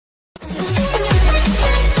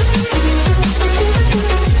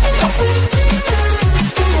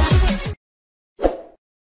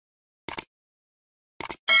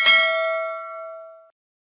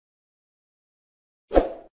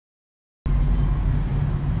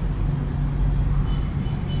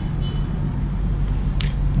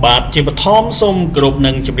បាទជាបឋមសូមគោរព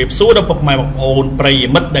នឹងជម្រាបសួរដល់ពុកម៉ែបងប្អូនប្រិយ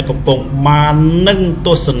មិត្តដែលកំពុងបាននឹងទ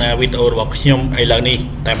ស្សនាវីដេអូរបស់ខ្ញុំឥឡូវនេះ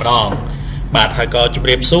តែម្ដងបាទហើយក៏ជម្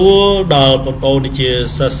រាបសួរដល់បងប្អូនដែលជា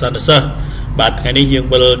សិស្សសិស្សបាទថ្ងៃនេះយើង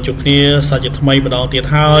វិលជួបគ្នាសាជាថ្មីម្ដងទៀត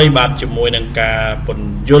ហើយបាទជាមួយនឹងការពន្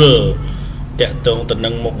យល់តាក់ទងទៅនឹ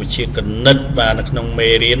ងមុខវិជ្ជាគណិតបាទនៅក្នុងមេ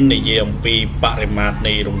រៀននិយាយអំពីបរិមាត្រ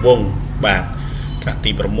នៃរង្វង់បាទថ្នាក់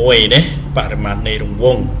ទី6នេះបរិមាត្រនៃរង្វ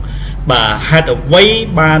ង់បាទហេតុអ្វី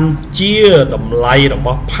បានជាតម្លៃរប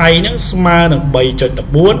ស់ផៃហ្នឹងស្មើនឹង 3.14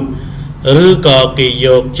 ឬក៏គេយ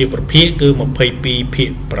កជាប្រភេទគឺ 22/7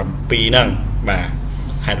 ហ្នឹងបាទ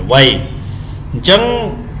ហេតុអ្វីអញ្ចឹង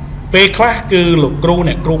ពេលខ្លះគឺលោកគ្រូ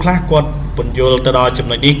អ្នកគ្រូខ្លះគាត់ពន្យល់ទៅដល់ចំ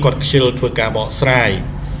ណុចនេះគាត់ខ្ជិលធ្វើការបកស្រាយ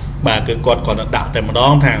បាទគឺគាត់គាត់ដាក់តែម្ដ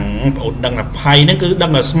ងថាបងប្អូនដឹងថាផៃហ្នឹងគឺដឹ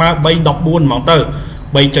ងថាស្មើ 3.14 ហ្មងទៅ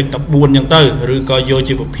 3.14 អញ្ចឹងទៅឬក៏យក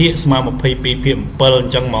ជាប្រភេទស្មើ 22/7 អ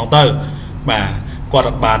ញ្ចឹងហ្មងទៅបាទគាត់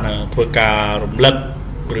អត់បានធ្វើការរំលឹក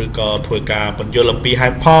ឬក៏ធ្វើការបញ្យល់អំពីហេ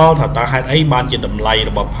តុផលថាតើហេតុអីបានជាតម្លៃ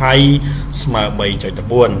របស់ផៃស្មើ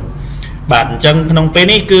 3.14 បាទអញ្ចឹងក្នុងពេល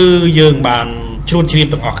នេះគឺយើងបានជ្រួតជ្រាប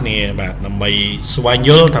ទាំងអស់គ្នាបាទដើម្បីស្វែង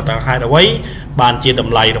យល់ថាតើហេតុអ្វីបានជាត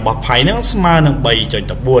ម្លៃរបស់ផៃហ្នឹងស្មើនឹង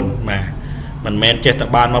 3.14 បាទមិនមែនចេះតែ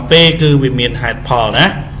បានមកពេលគឺវាមានហេតុផលណា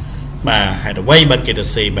បាទហេតុអ្វីបានគេទៅ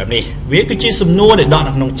សេបែបនេះវាគឺជាសំណួរដែលដក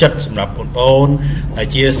នៅក្នុងចិត្តសម្រាប់បងប្អូនដែល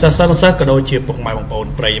ជាសិស្សក៏ដូចជាពុកម៉ែបងប្អូន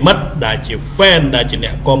ប្រិយមិត្តដែលជា fan ដែលជាអ្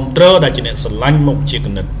នកគាំទ្រដែលជាអ្នកស្រឡាញ់មុខជាគ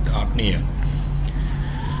ណិតអត់គ្នា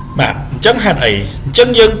បាទអញ្ចឹងហេតុអីអញ្ចឹង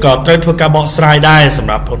យើងក៏ត្រូវធ្វើការបកស្រាយដែរស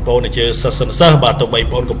ម្រាប់បងប្អូនដែលជាសិស្សបាទទោះបីបង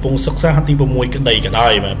ប្អូនកំពុងសិក្សាទី6ក្តីក៏ដោ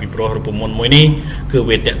យបាទពីព្រោះរូបមន្តមួយនេះគឺ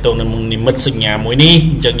វាតកតងនឹងនិមិត្តសញ្ញាមួយនេះ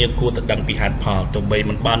អញ្ចឹងយើងគួរតែដឹងពីហេតុផលទោះបី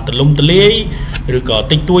មិនបានទលំទលាយឬក៏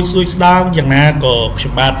តិចតួចស្រួយស្ដាងយ៉ាងណាក៏ខ្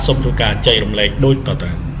ញុំបាទសូមធ្វើការចែករំលែកដូចត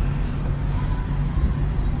ទៅ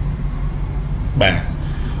បាទ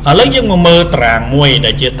ឥឡូវយើងមកមើលតារាងមួយ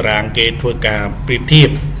ដែលជាតារាងគេធ្វើការប្រៀបធៀប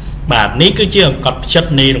បាទនេះគឺជាអង្កត់ផ្ចិត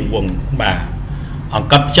នៃរង្វង់បាទអង្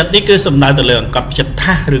កត់ផ្ចិតនេះគឺសំដៅទៅលើអង្កត់ផ្ចិត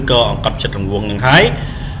ថាសឬក៏អង្កត់ផ្ចិតរង្វង់នឹងហើយ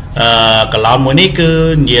កន្លងមួយនេះគឺ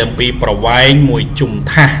និយាយអំពីប្រវែងមួយជុំ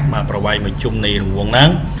ថាសបាទប្រវែងមួយជុំនៃរង្វង់ហ្នឹង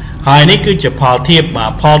ហើយនេះគឺជាផលធៀបបា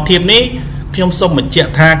ទផលធៀបនេះខ្ញុំសូមបញ្ជា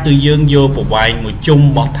ក់ថាគឺយើងយកប្រវែងមួយជុំរ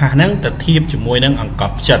បស់ថាសហ្នឹងទៅធៀបជាមួយនឹងអង្ក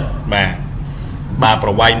ត់ផ្ចិតបាទប្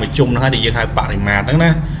រវែងមួយជុំហ្នឹងហើយដែលយើងហៅបរិមាត្រហ្នឹងណា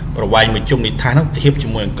ប្រវែងមួយជុំនៃថាសហ្នឹងធៀបជា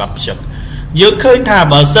មួយអង្កត់ផ្ចិតយើងឃើញថា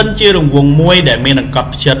បើសិនជារង្វង់មួយដែលមានអង្កត់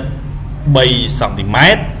ផ្ចិត 3 សង់ទីម៉ែ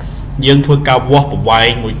ត្រយើងធ្វើការវាស់ប្រវែង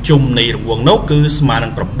មួយជុំនៃរង្វង់នោះគឺស្មើនឹ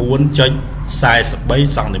ង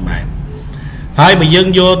 9.43 សង់ទីម៉ែត្រហើយបើយើង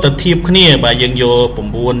យកទៅធៀបគ្នាបើយើងយក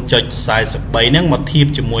 9.43 ហ្នឹងមកធៀប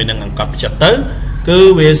ជាមួយនឹងអង្កត់ផ្ចិតទៅគឺ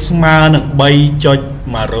វាស្មើនឹង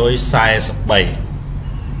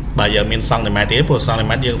 3.143 បាទយើងមានសង់ទីម៉ែត្រទេព្រោះសង់ទី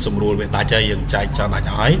ម៉ែត្រយើងសម្រួលវាដាច់ហើយយើងចែកចោលដាច់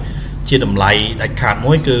ហើយជាតម្លៃដាច់ខាត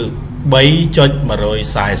មួយគឺ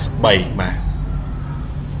 3.143 បាទ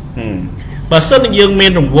បើសិនយើងមា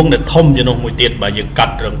នរង្វង់ដែលធំជាងនោះមួយទៀតបើយើងកា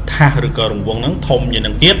ត់រងថាសឬក៏រង្វង់ហ្នឹងធំជាង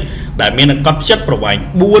នឹងទៀតដែលមានអង្កត់ផ្ចិតប្រវែង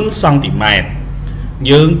 4 សង់ទីម៉ែត្រ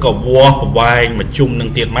យើងក៏វាស់ប្រវែងមួយជុំនឹង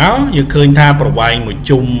ទៀតមកយើងឃើញថាប្រវែងមួយ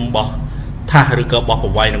ជុំរបស់ថាសឬក៏របស់ប្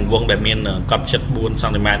រវែងរង្វង់ដែលមានអង្កត់ផ្ចិត 4 ស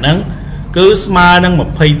ង់ទីម៉ែត្រហ្នឹងគឺស្មើនឹង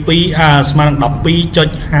ស្មើនឹង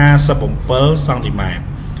 12.57 សង់ទីម៉ែត្រ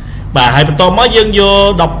បាទហើយបន្តមកយើងយ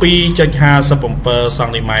ក 12.57 ស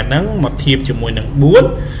ង់ទីម៉ែត្រហ្នឹងមកធៀបជាមួយនឹង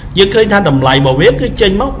 4យើងឃើញថាតម្លៃរបស់វាគឺចេ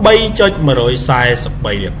ញមក 3.143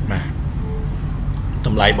 ទៀតបាទត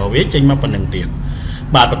ម្លៃរបស់វាចេញមកប៉ុណ្្នឹងទៀត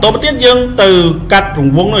បាទបន្តមកទៀតយើងទៅកាត់រ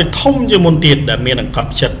ង្វង់ឲ្យធំជាងមុនទៀតដែលមានអង្កត់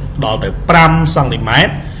ផ្ចិតដល់ទៅ 5 សង់ទីម៉ែត្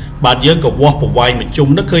របាទយើងក៏វាស់ប្រវែងមួយជុំ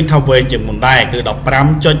នោះឃើញថាវែងជាងមុនដែរគឺ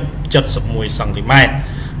 15.71 សង់ទីម៉ែត្រ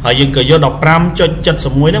ហើយយើងក៏យក 15.71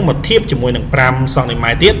 ហ្នឹងមកធៀបជាមួយនឹង 5 សង់ទី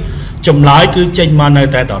ម៉ែត្រទៀតចម្លើយគឺចេញមកនៅ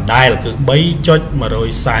តែដដែលគឺ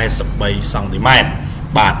 3.143 សង់ទីម៉ែត្រ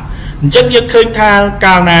បាទអញ្ចឹងយើងឃើញថា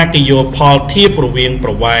កាលណាគេយកផលធៀបរវាងប្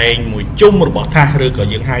រវែងមួយជុំរបស់ថាសឬក៏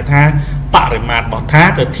យើងហៅថាបរិមាត្ររបស់ថាស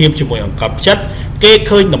ទៅធៀបជាមួយអង្កត់ផ្ចិតគេ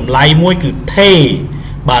ឃើញតម្លៃមួយគឺថេ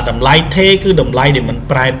បាទតម្លៃថេគឺតម្លៃដែលមិន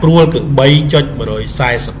ប្រែប្រួលគឺ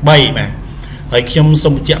 3.143 បាទហើយខ្ញុំសូ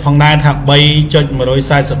មបញ្ជាក់ផងដែរថា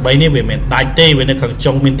 3.143 នេះវាមិនដាច់ទេវានៅខាង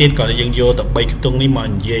ចុងមានទៀតក៏យើងយកតែ3ខ្ទង់នេះមក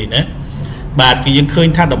និយាយណាបាទគឺយើងឃើញ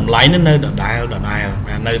ថាតម្លៃនៅដដែល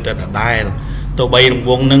បាទនៅតែដដែលទោះបីរង្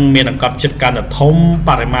វង់នឹងមានអង្កត់ផ្ចិតកាន់តែធំប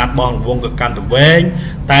រិមាត្ររបស់រង្វង់ក៏កាន់តែវែង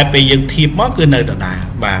តែពេលយើងធៀបមកគឺនៅដដែល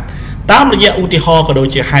បាទតាមរយៈឧទាហរណ៍ក៏ដូច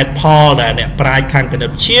ជាហេតុផលដែលអ្នកប្រាជ្ញខាងគណិត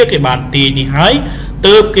វិទ្យាគេបានទាញនេះហើយ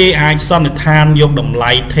ទើបគេអាចសន្និដ្ឋានយកតម្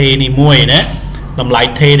លៃថេនេះមួយណាតម្លៃ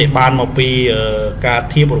ថេដែលបានមកពីការ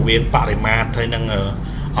ធៀបរវាងបរិមាត្រហើយនឹង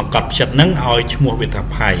អង្កត់ផ្ចិតហ្នឹងឲ្យឈ្មោះវាថា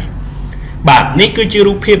ផៃ បាទនេះគឺជា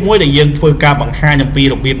រូបភាពមួយដែលយើងធ្វើការបង្ហាញអំពី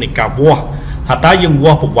របៀបនៃការវាស់ថាតើយើង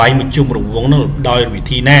វាស់ប្រវែងមួយជុំរង្វង់នោះដោយវិ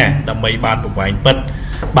ធីណាដើម្បីបានប្រវែងពិត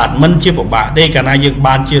បាទមិនជាពិបាកទេកាលណាយើង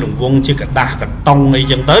បានជារង្វង់ជាกระดาษកតុងអី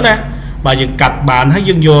ចឹងទៅណាបាទយើងកាត់បានហើយ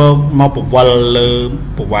យើងយកមកពវល់លើ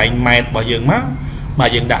ប្រវែងម៉ែត្ររបស់យើងមកបាទ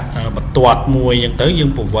យើងដាក់បន្ទាត់មួយចឹងទៅយើង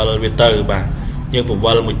ពវល់វាទៅបាទយើងពវ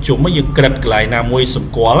ល់មួយជុំយើងក្រិតកន្លែងណាមួយស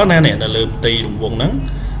ម្គាល់ណានេះនៅលើផ្ទៃរង្វង់ហ្នឹង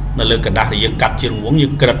នៅលើกระดาษដែលយើងកាត់ជារង្វង់យើ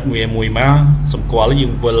ងក្រិតវាមួយមកសម្គាល់យើ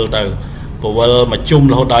ងវិលទៅពវល់មកជុំ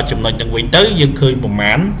រហូតដល់ចំណុចហ្នឹងវិញទៅយើងឃើញប្រ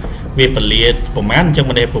មាណវាពលាតប្រមាណអញ្ចឹង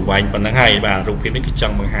មិនได้ប្រវែងប៉ុណ្ណឹងហើយបាទរូបភាពនេះគឺច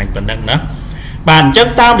ង់បង្ហាញប៉ុណ្ណឹងណាបាទអញ្ចឹង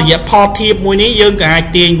តាមរយៈផលធៀបមួយនេះយើងក៏អាច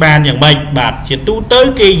ទាញបានយ៉ាងម៉េចបាទជាទូទៅ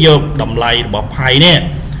គេយកតម្លៃរបស់ផៃនេះ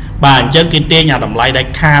បាទអញ្ចឹងគេទាញអាតម្លៃដែល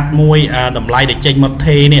ខាតមួយតម្លៃដែលចេញមក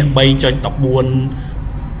ថេនេះ 3.14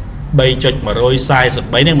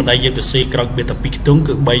 3.143 នេះមិនដែលយើងទៅស៊ីក្រោយបៀតទៅ2ខ្ទង់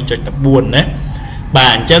គឺ 3.14 ណាបាទ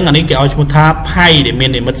អញ្ចឹងអានេះគេឲ្យឈ្មោះថាផៃដែលមា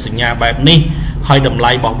ននិមិត្តសញ្ញាបែបនេះហើយតម្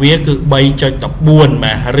លៃរបស់វាគឺ 3.14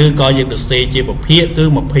 បាទឬក៏យើងទៅសេជាប្រភាគគឺ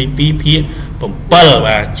 22/7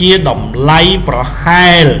 បាទជាតម្លៃប្រ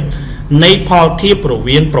ហែលនៃផលធៀបរ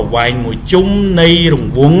វាងប្រវែងមួយជុំនៃរ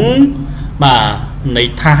ង្វង់បាទនៃ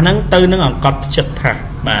ថាសហ្នឹងទៅនឹងអង្កត់ផ្ចិតថាស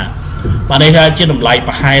បាទនេះគឺជាតម្លៃ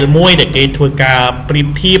ប្រហែលមួយដែលគេធ្វើការប្រៀប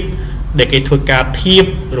ធៀបដែលគេធ្វើការធៀប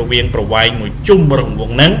រវាងប្រវែងមួយជុំរង្វ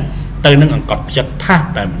ង់ហ្នឹងទៅនឹងអង្កត់ផ្ចិតថាស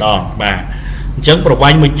តែម្ដងបាទអញ្ចឹងប្រវែ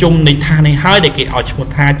ងមួយជុំនៃថាសនេះហើយដែលគេឲ្យឈ្មោះ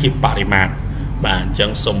ថាជាបរិមាត្របាទអញ្ចឹង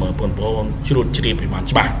សូមបងប្អូនជ្រួតជ្រាបឲ្យបាន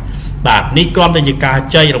ច្បាស់បាទនេះគ្រាន់តែជាការ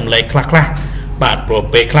ចែករំលែកខ្លះបាទព្រោះ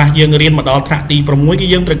ពេលខ្លះយើងរៀនមកដល់ថ្នាក់ទី6គឺ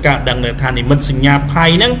យើងត្រូវការដឹងថានិមិត្តសញ្ញាផៃ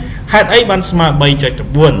ហ្នឹងហេតុអីបានស្មើ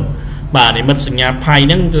 3.14 បាទនិមិត្តសញ្ញាផៃ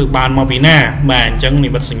ហ្នឹងគឺបានមកពីណាបាទអញ្ចឹងនិ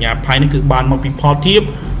មិត្តសញ្ញាផៃហ្នឹងគឺបានមកពីផលធៀប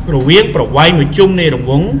រវាងប្រវែងមួយជុំនៃរង្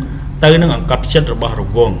វង់ទៅនឹងអង្កត់ផ្ចិតរបស់រ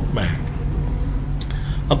ង្វង់បាទ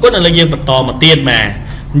អរគុណឥឡូវយើងបន្តមកទៀតបាទ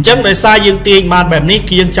អញ្ចឹងដោយសារយើងទាញបានបែបនេះ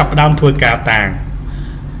គឺយើងចាប់ផ្ដើមធ្វើការតាំង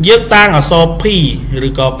យើងតាំងអក្សរ P ឬ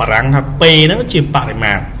ក៏បារាំងថា P ហ្នឹងជាបរិ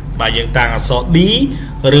មាត្របាទយើងតាំងអក្សរ D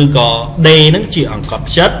ឬក៏ D ហ្នឹងជាអង្កត់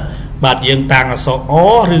ផ្ចិតបាទយើងតាំងអក្សរ O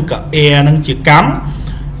ឬក៏ A ហ្នឹងជាកម្ម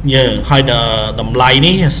យើងហើយតម្លៃ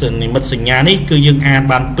នេះនិមិត្តសញ្ញានេះគឺយើងអាន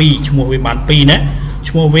បាន2ឈ្មោះវាបាន2ណា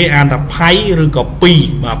ឈ្មោះវាអានថាផៃឬក៏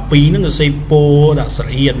2បាទ2ហ្នឹងគឺសេពោដាក់ស្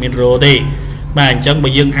រេអត់មានរោទេបាទអញ្ចឹងបើ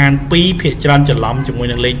យើងអាន2ភាគច្រើនច្រឡំជាមួយ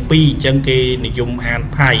នឹងលេខ2អញ្ចឹងគេនិយមអាន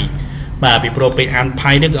ផៃបាទពីព្រោះពេលអាន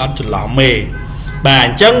ផៃនេះគឺអត់ច្រឡំទេបាទអ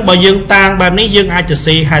ញ្ចឹងបើយើងតាំងបែបនេះយើងអាចទៅ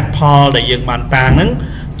សេហេតុផលដែលយើងបានតាំងហ្នឹង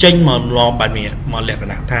ចេញមកឡំបែបនេះមកលក្ខ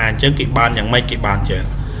ណៈថាអញ្ចឹងគេបានយ៉ាងម៉េចគេបានចឹង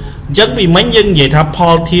អញ្ចឹងពីមិញយើងនិយាយថាផ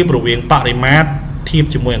លធៀបរវាងបរិមាត្រធៀប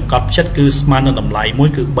ជាមួយអង្កត់ផ្ចិតគឺស្មើនឹងតម្លៃមួយ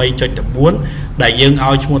គឺ 3.14 ដែលយើង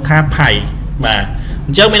ឲ្យឈ្មោះថាផៃបាទអ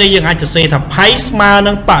ញ្ចឹងមានន័យយើងអាចសរសេរថាផៃស្មើ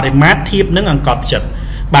នឹងបរិមាត្រធៀបនឹងអង្កត់ផ្ចិត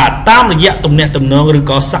បាទតាមរយៈទំនាក់ទំនងឬ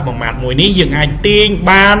ក៏សមាមាត្រមួយនេះយើងអាចទាញ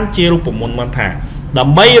បានជារូបមន្តមកថាដើ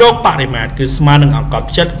ម្បីរកបរិមាត្រគឺស្មើនឹងអង្កត់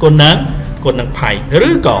ផ្ចិតគុណនឹងផៃឬ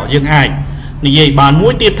ក៏យើងអាចនិយាយបានមួ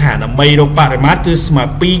យទៀតថាដើម្បីរកបរិមាត្រគឺស្មើ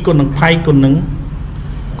2គុណនឹងផៃគុណនឹង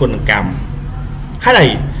កម្មហើយ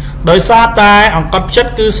ដោយសារតែអង្កត់ផ្ចិត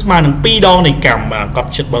គឺស្មើនឹង2ដងនៃកម្មបាទអង្កត់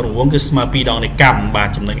ផ្ចិតរបស់រង្វង់គឺស្មើ2ដងនៃកម្មបាទ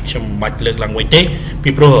ចំណុចខ្ញុំមិនបាច់លើកឡើងវិញទេពី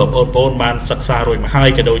ព្រោះបងប្អូនបានសិក្សារួចមកហើយ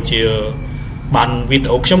ក៏ដូចជាបានវីដេ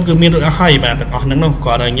អូខ្ញុំគឺមានរួចអស់ហើយបាទទាំងអស់ហ្នឹងនោះ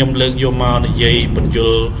គាត់ឲ្យខ្ញុំលើកយកមកនិយាយបញ្យ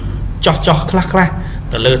លចោះខ្លះ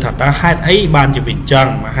ទៅលើថាតើហេតុអីបានជាវាចឹង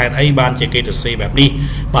ហេតុអីបានជាគេទៅសេបែបនេះ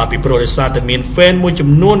បាទពីព្រោះដោយសារតែមាន fan មួយចំ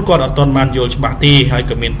នួនគាត់អត់ទាន់បានយល់ច្បាស់ទេហើយ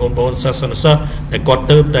ក៏មានបងប្អូនសិស្សតែគាត់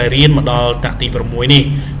ទៅតែរៀនមកដល់ថ្នាក់ទី6នេះ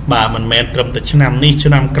បាទមិនមែនត្រឹមតែឆ្នាំនេះ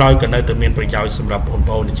ឆ្នាំក្រោយក៏នៅតែមានប្រយោជន៍សម្រាប់បង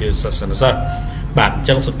ប្អូនជាសិស្សបាទអញ្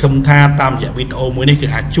ចឹងសង្ឃឹមថាតាមរយៈវីដេអូមួយនេះគឺ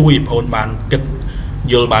អាចជួយបងប្អូនបានគិត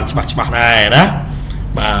យល់បានច្បាស់ដែរណា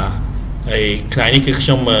បាទហើយថ្ងៃនេះគឺខ្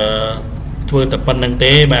ញុំធ្វើតែប៉ុណ្្នឹង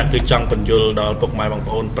ទេបាទគឺចង់បញ្យល់ដល់ពុកម៉ែបង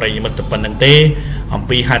ប្អូនប្រិយមិត្តតែប៉ុណ្្នឹងទេអំ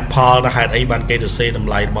ពីហេតុផលដែលហេតុអីបានគេទៅសេត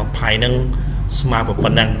ម្លៃរបស់ផៃហ្នឹងស្មើប៉ុ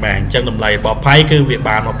ណ្្នឹងបាទអញ្ចឹងតម្លៃរបស់ផៃគឺវា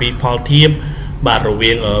បានមកពីផលធៀបបាទរ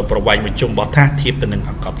វាងប្រវែងមួយជុំរបស់ថាសធៀបទៅនឹង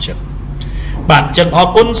អង្កត់ផ្ចិតបាទអញ្ចឹងអរ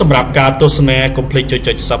គុណសម្រាប់ការទស្សនាកុំភ្លេច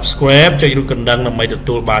ចុច Subscribe ចុចរូបកណ្ដឹងដើម្បីទ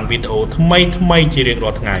ទួលបានវីដេអូថ្មីជារៀងរា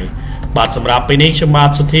ល់ថ្ងៃបាទសម្រាប់ពេលនេះខ្ញុំបាទ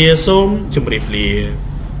សុធាសូមជម្រាបលា